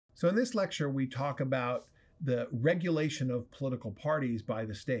So in this lecture, we talk about the regulation of political parties by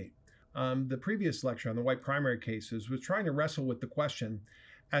the state. The previous lecture on the white primary cases was trying to wrestle with the question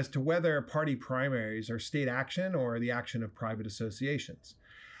as to whether party primaries are state action or the action of private associations.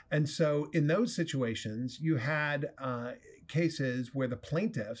 And so in those situations, you had cases where the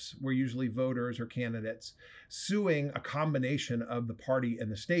plaintiffs were usually voters or candidates suing a combination of the party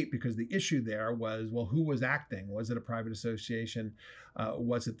and the state, because the issue there was, well, who was acting? Was it a private association?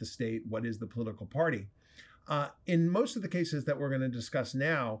 Was it the state? What is the political party? In most of the cases that we're going to discuss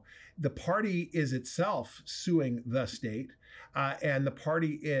now, the party is itself suing the state, and the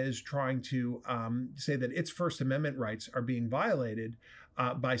party is trying to say that its First Amendment rights are being violated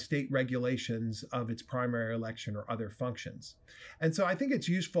by state regulations of its primary election or other functions. And so I think it's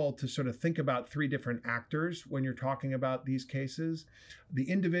useful to sort of think about three different actors when you're talking about these cases: the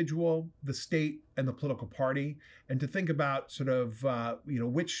individual, the state, and the political party, and to think about sort of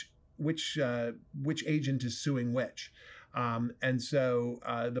which agent is suing which. And so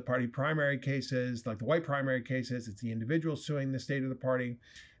the party primary cases, like the white primary cases, it's the individual suing the state or the party.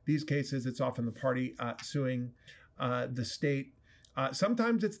 These cases, it's often the party suing the state.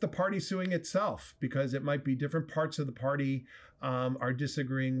 Sometimes it's the party suing itself, because it might be different parts of the party are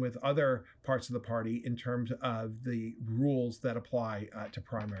disagreeing with other parts of the party in terms of the rules that apply to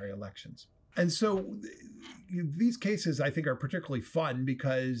primary elections. And so these cases, I think, are particularly fun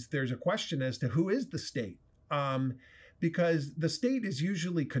because there's a question as to who is the state. Because the state is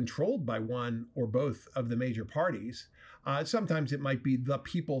usually controlled by one or both of the major parties. Sometimes it might be the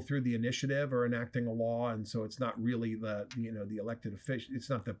people through the initiative or enacting a law, and so it's not really the elected official.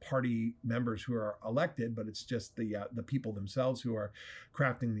 It's not the party members who are elected, but it's just the people themselves who are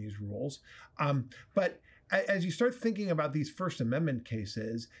crafting these rules. But as you start thinking about these First Amendment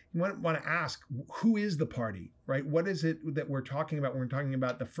cases, you want to ask, who is the party, right? What is it that we're talking about when we're talking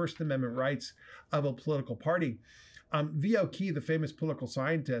about the First Amendment rights of a political party? V.O. Key, the famous political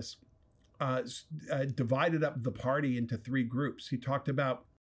scientist, divided up the party into three groups. He talked about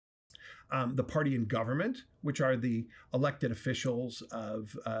the party in government, which are the elected officials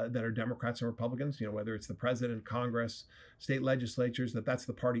that are Democrats and Republicans, whether it's the president, Congress, state legislatures, that's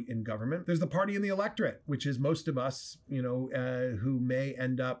the party in government. There's the party in the electorate, which is most of us, who may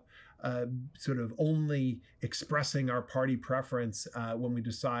end up sort of only expressing our party preference when we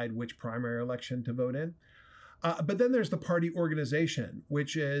decide which primary election to vote in. But then there's the party organization,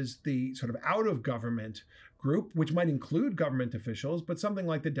 which is the sort of out of government group, which might include government officials, but something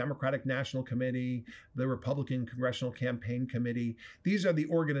like the Democratic National Committee, the Republican Congressional Campaign Committee. These are the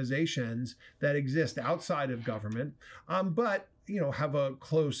organizations that exist outside of government, but have a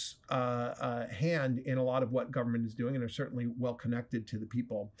close hand in a lot of what government is doing and are certainly well connected to the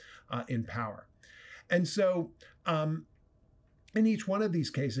people in power. And so in each one of these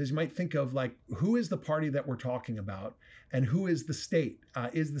cases, you might think of who is the party that we're talking about and who is the state?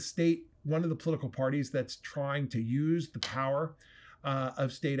 Is the state one of the political parties that's trying to use the power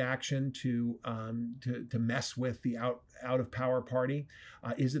of state action to mess with the out of power party?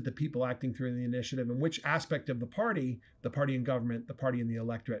 Is it the people acting through the initiative? And which aspect of the party in government, the party in the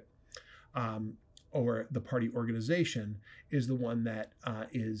electorate, or the party organization is the one that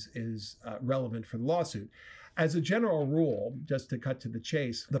is relevant for the lawsuit? As a general rule, just to cut to the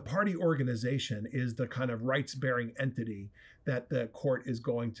chase, the party organization is the kind of rights-bearing entity that the court is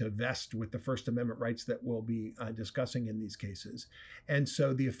going to vest with the First Amendment rights that we'll be discussing in these cases. And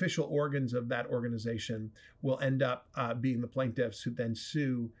so the official organs of that organization will end up being the plaintiffs, who then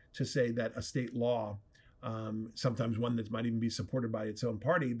sue to say that a state law, sometimes one that might even be supported by its own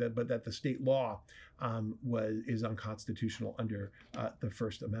party, but that the state law is unconstitutional under the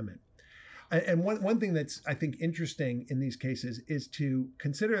First Amendment. And one thing that's, I think, interesting in these cases is to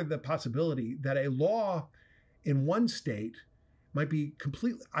consider the possibility that a law in one state might be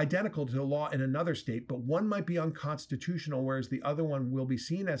completely identical to a law in another state, but one might be unconstitutional, whereas the other one will be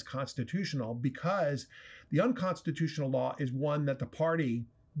seen as constitutional because the unconstitutional law is one that the party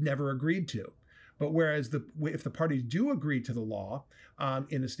never agreed to. But whereas if the parties do agree to the law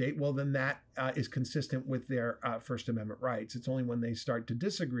in a state, well, then that is consistent with their First Amendment rights. It's only when they start to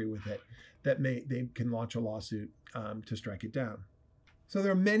disagree with it that they can launch a lawsuit to strike it down. So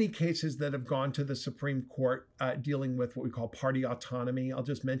there are many cases that have gone to the Supreme Court dealing with what we call party autonomy. I'll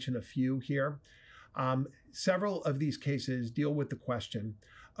just mention a few here. Several of these cases deal with the question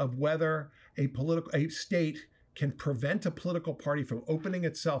of whether a state can prevent a political party from opening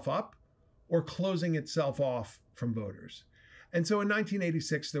itself up or closing itself off from voters. And so in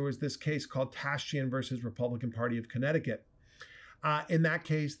 1986, there was this case called Tashian versus Republican Party of Connecticut. In that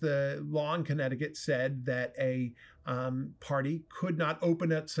case, the law in Connecticut said that a party could not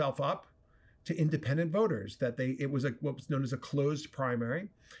open itself up to independent voters, that it was what was known as a closed primary.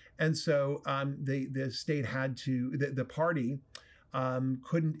 And so the state had to, the party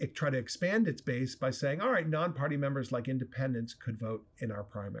couldn't try to expand its base by saying, all right, non-party members like independents could vote in our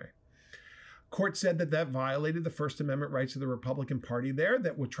primary. Court said that that violated the First Amendment rights of the Republican Party there,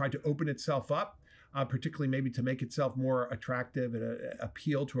 that would try to open itself up, particularly maybe to make itself more attractive and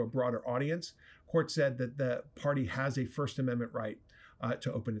appeal to a broader audience. Court said that the party has a First Amendment right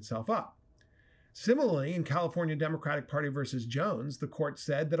to open itself up. Similarly, in California Democratic Party versus Jones, the court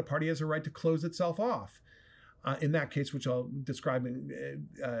said that a party has a right to close itself off. In that case, which I'll describe in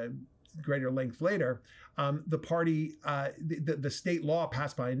greater length later, the party, the state law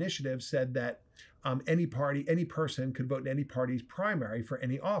passed by initiative said that any person could vote in any party's primary for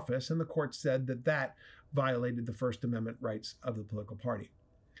any office, and the court said that that violated the First Amendment rights of the political party.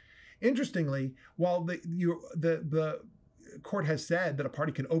 Interestingly, while the court has said that a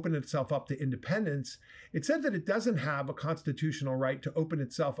party can open itself up to independents, it said that it doesn't have a constitutional right to open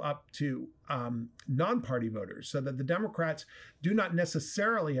itself up to non-party voters, so that the Democrats do not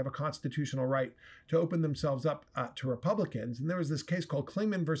necessarily have a constitutional right to open themselves up to Republicans. And there was this case called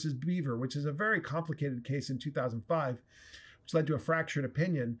Klingman versus Beaver, which is a very complicated case in 2005, which led to a fractured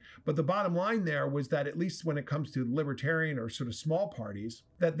opinion. But the bottom line there was that at least when it comes to libertarian or sort of small parties,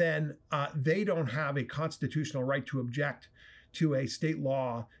 that then they don't have a constitutional right to object to a state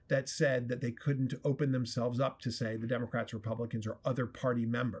law that said that they couldn't open themselves up to, say, the Democrats, Republicans, or other party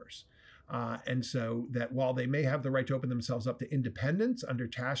members. And so that while they may have the right to open themselves up to independents under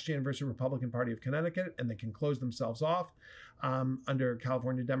Tastian versus Republican Party of Connecticut, and they can close themselves off under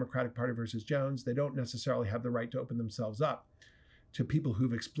California Democratic Party versus Jones, they don't necessarily have the right to open themselves up to people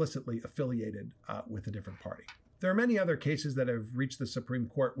who've explicitly affiliated with a different party. There are many other cases that have reached the Supreme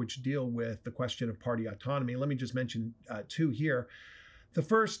Court which deal with the question of party autonomy. Let me just mention two here. The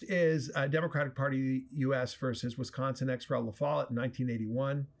first is Democratic Party U.S. versus Wisconsin ex rel. La Follette in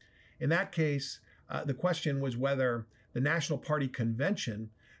 1981. In that case, the question was whether the National Party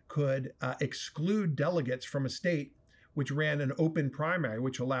Convention could exclude delegates from a state which ran an open primary,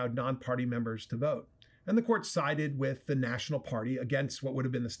 which allowed non-party members to vote. And the court sided with the national party against what would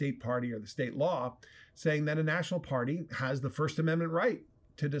have been the state party or the state law, saying that a national party has the First Amendment right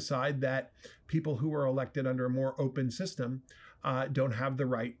to decide that people who are elected under a more open system don't have the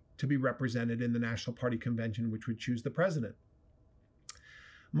right to be represented in the National Party Convention, which would choose the president.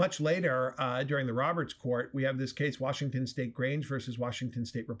 Much later, during the Roberts Court, we have this case, Washington State Grange versus Washington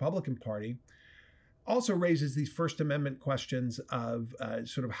State Republican Party, also raises these First Amendment questions of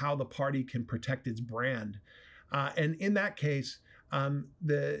sort of how the party can protect its brand. And in that case,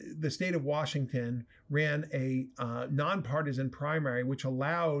 the state of Washington ran a nonpartisan primary, which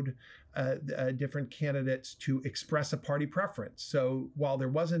allowed different candidates to express a party preference. So while there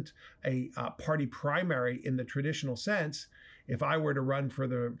wasn't a party primary in the traditional sense, if I were to run for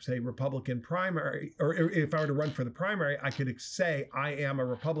the, say, Republican primary, or if I were to run for the primary, I could say I am a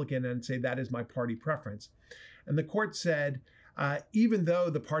Republican and say that is my party preference. And the court said, even though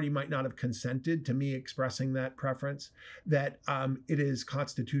the party might not have consented to me expressing that preference, that it is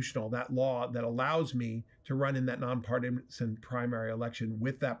constitutional, that law that allows me to run in that nonpartisan primary election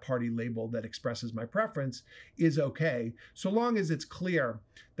with that party label that expresses my preference is okay, so long as it's clear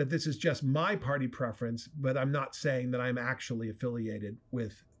that this is just my party preference, but I'm not saying that I'm actually affiliated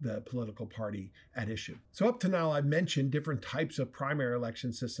with the political party at issue. So up to now, I've mentioned different types of primary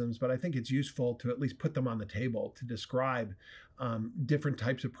election systems, but I think it's useful to at least put them on the table to describe different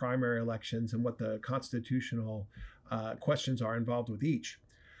types of primary elections and what the constitutional questions are involved with each.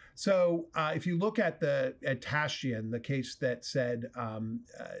 So if you look at Tastian, the case that said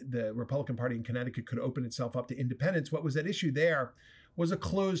the Republican Party in Connecticut could open itself up to independents, what was at issue there was a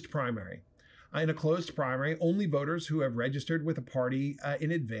closed primary. In a closed primary, only voters who have registered with a party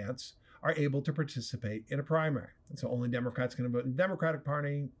in advance are able to participate in a primary. And so only Democrats can vote in the Democratic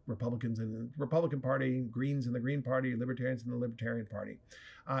Party, Republicans in the Republican Party, Greens in the Green Party, Libertarians in the Libertarian Party.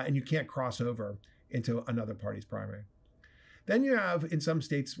 And you can't cross over into another party's primary. Then you have, in some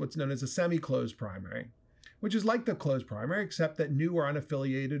states, what's known as a semi-closed primary, which is like the closed primary, except that new or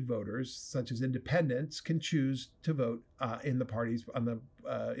unaffiliated voters, such as independents, can choose to vote in that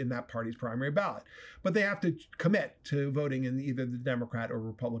party's primary ballot. But they have to commit to voting in either the Democrat or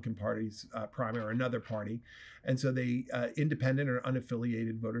Republican Party's primary or another party. And so they independent or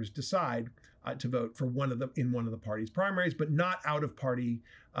unaffiliated voters decide to vote for one of the party's primaries, but not out of party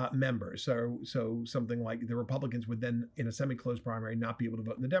members. So something like the Republicans would then, in a semi-closed primary, not be able to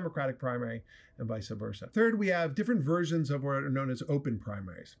vote in the Democratic primary, and vice versa. Third, we have different versions of what are known as open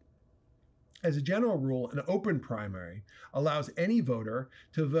primaries. As a general rule, an open primary allows any voter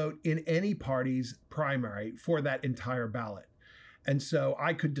to vote in any party's primary for that entire ballot. And so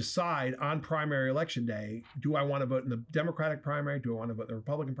I could decide on primary election day, do I want to vote in the Democratic primary? Do I want to vote in the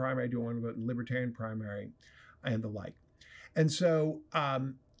Republican primary? Do I want to vote in the Libertarian primary? And the like. And so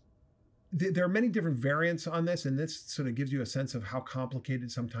there are many different variants on this, and this sort of gives you a sense of how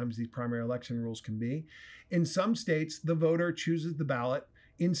complicated sometimes these primary election rules can be. In some states, the voter chooses the ballot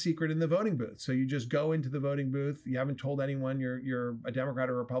in secret in the voting booth. So you just go into the voting booth. You haven't told anyone you're a Democrat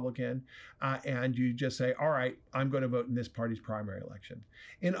or Republican, and you just say, all right, I'm going to vote in this party's primary election.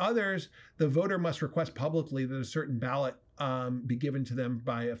 In others, the voter must request publicly that a certain ballot be given to them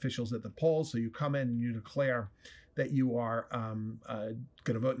by officials at the polls. So you come in and you declare that you are going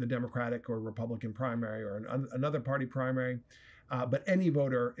to vote in the Democratic or Republican primary or another party primary, but any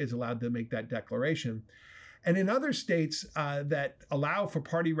voter is allowed to make that declaration. And in other states that allow for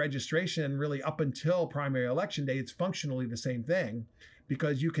party registration really up until primary election day, it's functionally the same thing,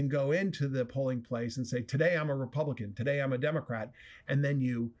 because you can go into the polling place and say, today I'm a Republican, today I'm a Democrat, and then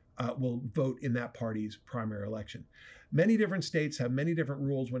you will vote in that party's primary election. Many different states have many different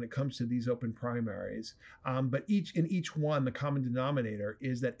rules when it comes to these open primaries, but in each one, the common denominator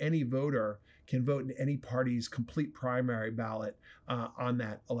is that any voter can vote in any party's complete primary ballot on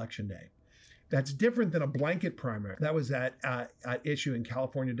that election day. That's different than a blanket primary. That was at issue in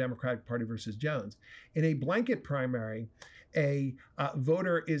California Democratic Party versus Jones. In a blanket primary, a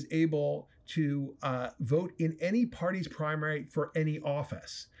voter is able to vote in any party's primary for any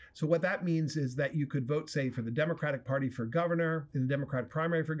office. So what that means is that you could vote, say, for the Democratic Party for governor, in the Democratic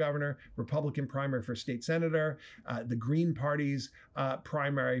primary for governor, Republican primary for state senator, the Green Party's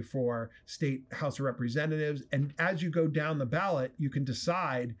primary for state House of Representatives. And as you go down the ballot, you can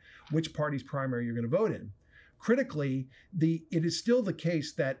decide which party's primary you're going to vote in. Critically, it is still the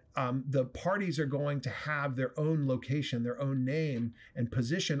case that the parties are going to have their own location, their own name and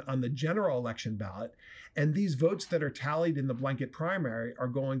position on the general election ballot. And these votes that are tallied in the blanket primary are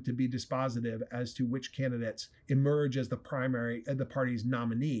going to be dispositive as to which candidates emerge as the party's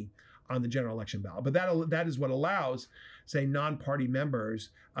nominee on the general election ballot. But that is what allows, say, non-party members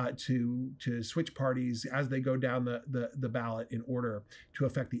to switch parties as they go down the ballot in order to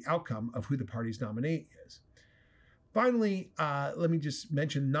affect the outcome of who the party's nominee is. Finally, let me just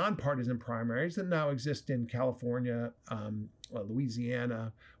mention nonpartisan primaries that now exist in California,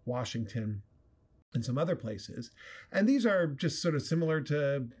 Louisiana, Washington, and some other places. And these are just sort of similar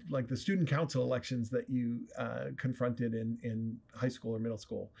to like the student council elections that you confronted in high school or middle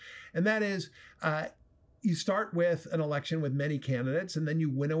school. And that is, you start with an election with many candidates, and then you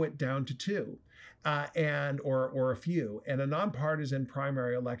winnow it down to two, or a few. And a nonpartisan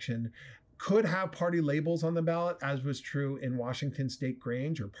primary election could have party labels on the ballot, as was true in Washington State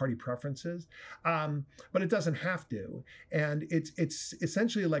Grange, or party preferences, but it doesn't have to. And it's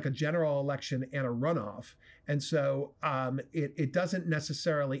essentially like a general election and a runoff. And so it doesn't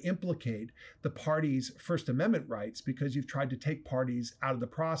necessarily implicate the party's First Amendment rights, because you've tried to take parties out of the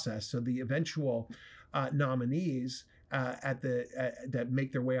process. So the eventual nominees that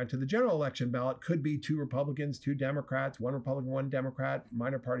make their way onto the general election ballot could be two Republicans, two Democrats, one Republican, one Democrat,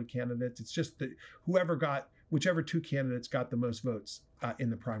 minor party candidates. It's just that whichever two candidates got the most votes in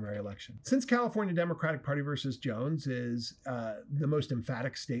the primary election. Since California Democratic Party versus Jones is the most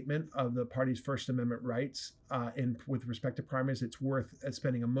emphatic statement of the party's First Amendment rights with respect to primaries, it's worth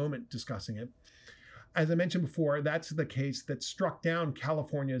spending a moment discussing it. As I mentioned before, that's the case that struck down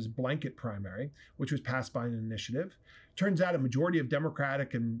California's blanket primary, which was passed by an initiative. Turns out a majority of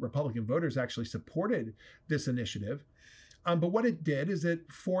Democratic and Republican voters actually supported this initiative. But what it did is it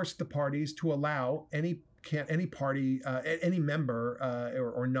forced the parties to allow any party, any member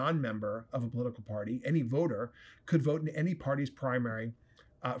or non-member of a political party, any voter, could vote in any party's primary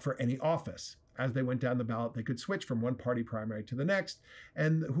for any office. As they went down the ballot, they could switch from one party primary to the next,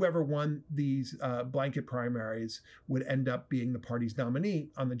 and whoever won these blanket primaries would end up being the party's nominee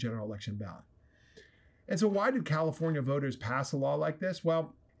on the general election ballot. And so why did California voters pass a law like this?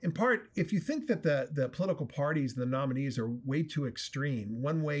 Well, in part, if you think that the political parties, the nominees, are way too extreme,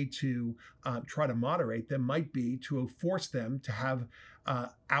 one way to try to moderate them might be to force them to have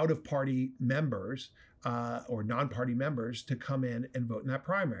out-of-party members or non-party members to come in and vote in that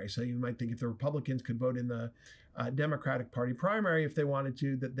primary. So you might think if the Republicans could vote in the Democratic Party primary if they wanted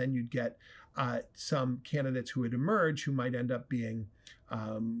to, that then you'd get some candidates who would emerge who might end up being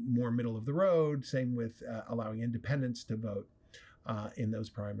more middle of the road. Same with allowing independents to vote in those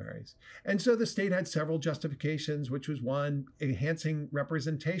primaries. And so the state had several justifications, which was one, enhancing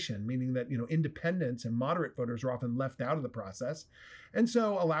representation, meaning that, independents and moderate voters are often left out of the process. And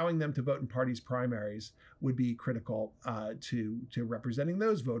so allowing them to vote in parties' primaries would be critical to representing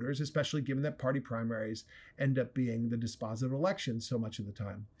those voters, especially given that party primaries end up being the dispositive elections so much of the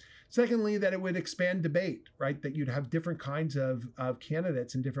time. Secondly, that it would expand debate, right? That you'd have different kinds of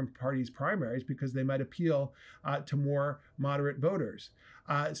candidates in different parties' primaries because they might appeal to more moderate voters.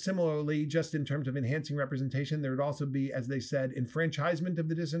 Similarly, just in terms of enhancing representation, there would also be, as they said, enfranchisement of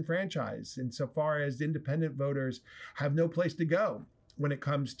the disenfranchised, insofar as independent voters have no place to go when it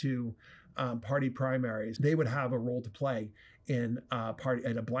comes to party primaries. They would have a role to play in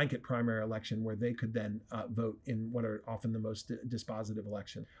a blanket primary election where they could then vote in what are often the most dispositive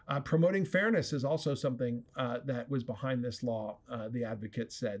elections. Promoting fairness is also something that was behind this law, the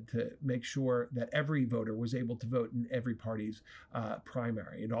advocates said, to make sure that every voter was able to vote in every party's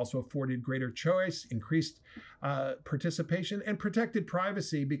primary. It also afforded greater choice, increased participation, and protected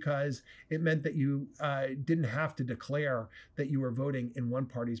privacy because it meant that you didn't have to declare that you were voting in one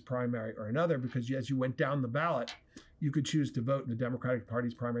party's primary or another, because as you went down the ballot, you could choose to vote in the Democratic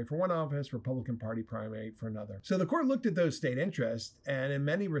Party's primary for one office, Republican Party primary for another. So the court looked at those state interests and in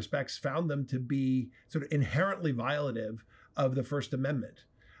many respects found them to be sort of inherently violative of the First Amendment.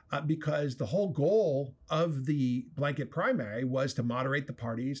 Because the whole goal of the blanket primary was to moderate the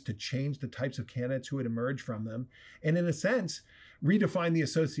parties, to change the types of candidates who would emerge from them, and in a sense, redefine the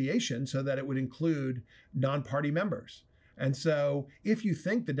association so that it would include non-party members. And so if you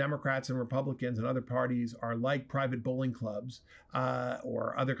think the Democrats and Republicans and other parties are like private bowling clubs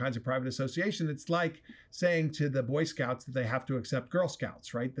or other kinds of private association, it's like saying to the Boy Scouts that they have to accept Girl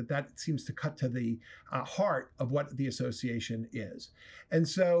Scouts, right? That seems to cut to the heart of what the association is. And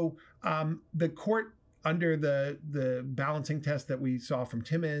so the court, under the balancing test that we saw from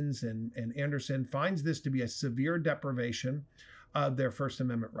Timmons and Anderson, finds this to be a severe deprivation of their First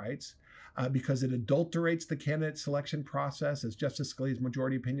Amendment rights. Because it adulterates the candidate selection process. As Justice Scalia's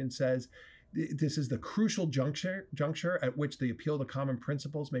majority opinion says, this is the crucial juncture at which the appeal to common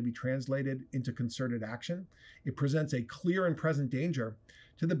principles may be translated into concerted action. It presents a clear and present danger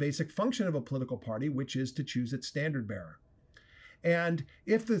to the basic function of a political party, which is to choose its standard bearer. And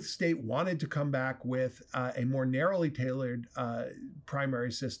if the state wanted to come back with a more narrowly tailored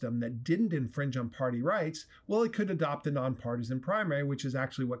primary system that didn't infringe on party rights, well, it could adopt a nonpartisan primary, which is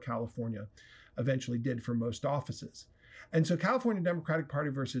actually what California eventually did for most offices. And so California Democratic Party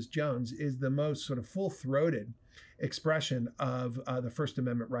versus Jones is the most sort of full-throated expression of the First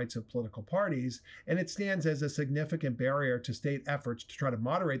Amendment rights of political parties, and it stands as a significant barrier to state efforts to try to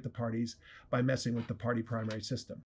moderate the parties by messing with the party primary system.